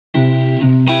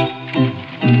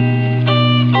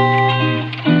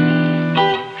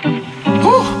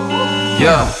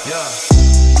Yeah.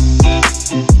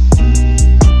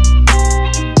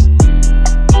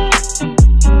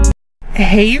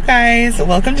 Hey you guys,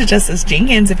 welcome to Just Us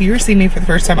Jenkins. If you were seeing me for the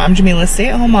first time, I'm Jamillah,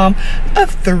 stay-at-home mom of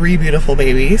 3 beautiful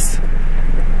babies,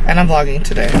 and I'm vlogging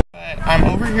today. But I'm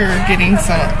over here getting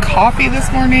some coffee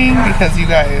this morning because you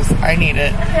guys, I need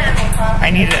it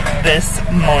this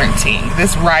morning,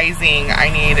 this rising. I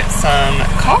need some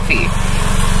coffee.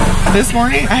 This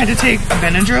morning I had to take a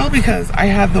Benadryl because I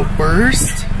had the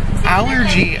worst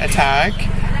allergy attack,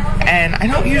 and I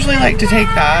don't usually like to take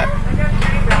that.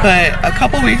 But a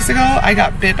couple weeks ago, I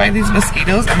got bit by these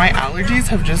mosquitoes and my allergies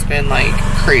have just been like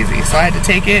crazy. So I had to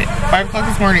take it 5 o'clock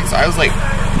this morning. So I was like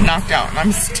knocked out and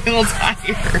I'm still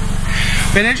tired.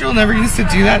 Benadryl never used to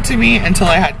do that to me until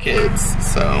I had kids.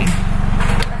 So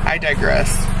I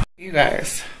digress. You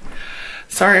guys,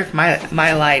 sorry if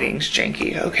my lighting's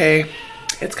janky, okay?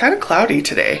 It's kind of cloudy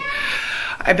today.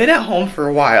 I've been at home for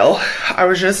a while. I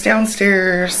was just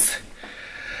downstairs.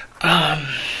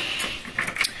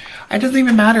 It doesn't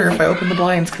even matter if I open the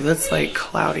blinds because it's like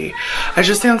cloudy. I was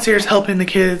just downstairs helping the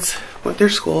kids with their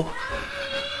school.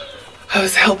 I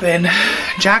was helping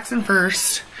Jackson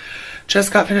first.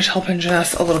 Just got finished helping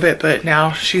Jess a little bit, but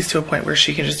now she's to a point where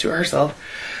she can just do it herself.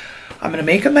 I'm gonna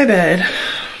make up my bed.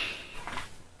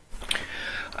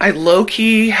 I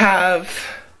low-key have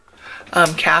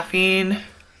caffeine.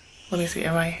 Let me see,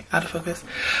 am I out of focus?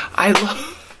 I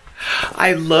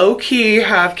low-key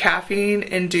have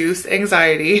caffeine-induced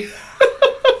anxiety.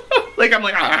 Like, I'm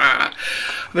like, ah.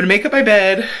 I'm gonna make up my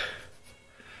bed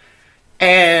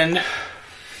and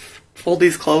fold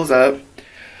these clothes up.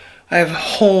 I have a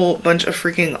whole bunch of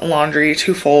freaking laundry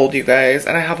to fold, you guys,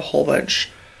 and I have a whole bunch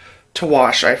to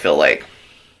wash, I feel like.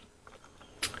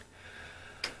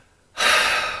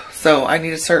 So I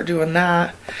need to start doing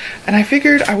that. And I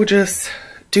figured I would just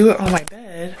do it on my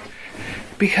bed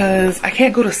because I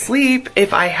can't go to sleep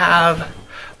if I have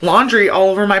laundry all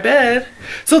over my bed.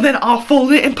 So then I'll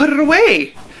fold it and put it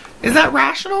away. Is that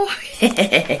rational?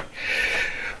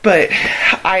 But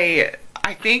I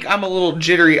think I'm a little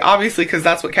jittery, obviously, because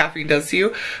that's what caffeine does to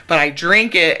you. But I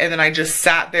drank it and then I just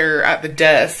sat there at the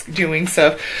desk doing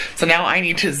stuff. So now I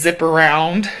need to zip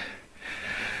around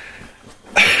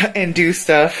and do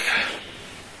stuff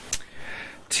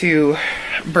to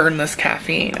burn this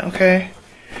caffeine, okay?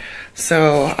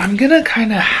 So I'm gonna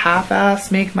kind of half-ass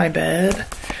make my bed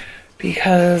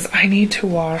because I need to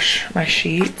wash my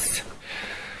sheets.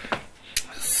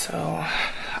 So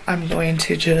I'm going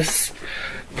to just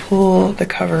pull the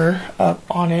cover up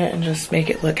on it and just make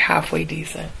it look halfway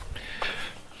decent.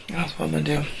 That's what I'm gonna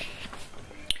do.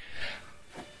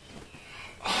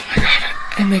 Oh my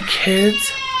god. And the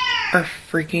kids are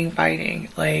freaking fighting.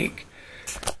 Like,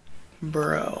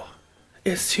 bro.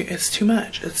 It's too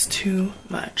much. It's too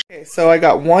much. Okay, so I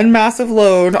got one massive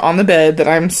load on the bed that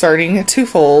I'm starting to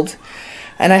fold,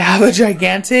 and I have a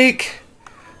gigantic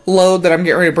load that I'm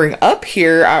getting ready to bring up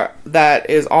here that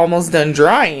is almost done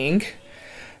drying,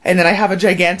 and then I have a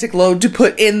gigantic load to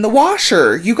put in the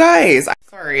washer. You guys,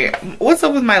 sorry, what's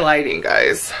up with my lighting,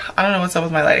 guys? I don't know what's up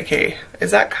with my lighting. Okay, is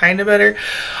that kind of better?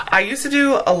 I used to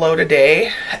do a load a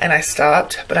day and I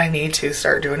stopped, but I need to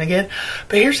start doing it again.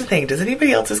 But here's the thing, does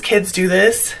anybody else's kids do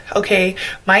this? Okay,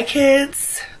 my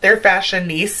kids, they're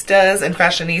fashionistas and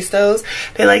fashionistas.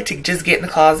 They like to just get in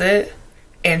the closet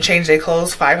and change their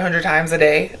clothes 500 times a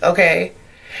day, okay?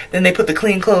 Then they put the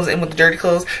clean clothes in with the dirty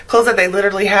clothes that they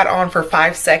literally had on for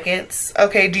 5 seconds,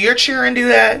 okay? Do your children do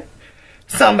that?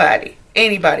 Somebody.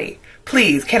 Anybody,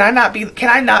 please, can I not be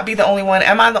the only one?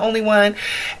 Am I the only one?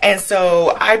 And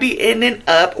so I be ending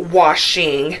up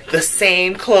washing the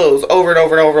same clothes over and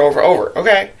over and over and over,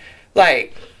 okay?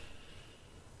 Like,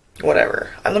 whatever.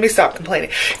 Let me stop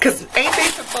complaining, because ain't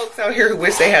there some folks out here who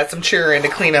wish they had some children to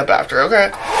clean up after,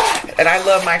 okay? And I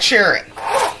love my children.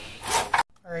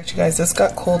 Alright, you guys, this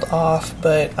got cooled off,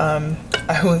 but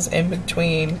I was in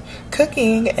between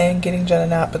cooking and getting Jen a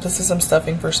nap, but this is some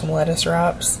stuffing for some lettuce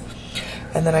wraps.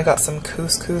 And then I got some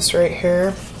couscous right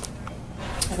here.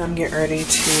 And I'm getting ready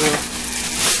to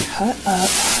cut up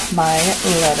my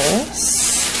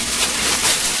lettuce.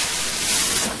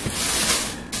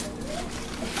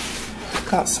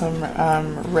 Got some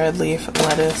red leaf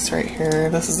lettuce right here.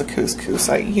 This is the couscous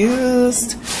I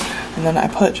used. And then I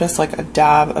put just like a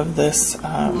dab of this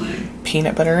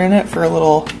peanut butter in it for a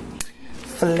little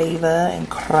flavor and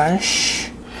crunch.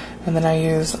 And then I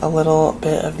use a little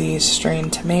bit of these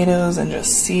strained tomatoes and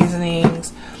just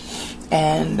seasonings.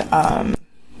 And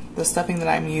the stuffing that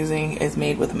I'm using is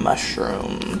made with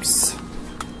mushrooms.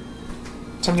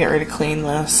 So I'm getting ready to clean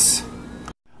this.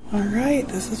 Alright,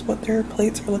 this is what their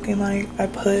plates are looking like. I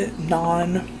put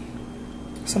non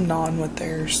some naan with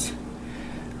theirs.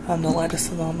 The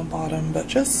lettuce is on the bottom, but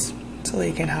just so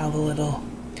they can have a little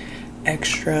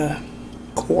extra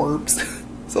carbs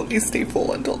so they stay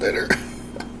full until dinner.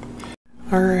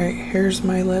 Alright, here's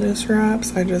my lettuce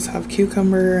wraps. I just have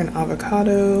cucumber and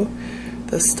avocado,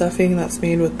 the stuffing that's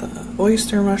made with the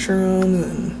oyster mushrooms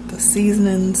and the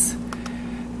seasonings.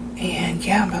 And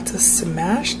yeah, I'm about to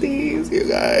smash these, you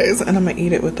guys. And I'm gonna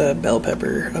eat it with a bell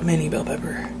pepper, a mini bell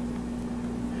pepper.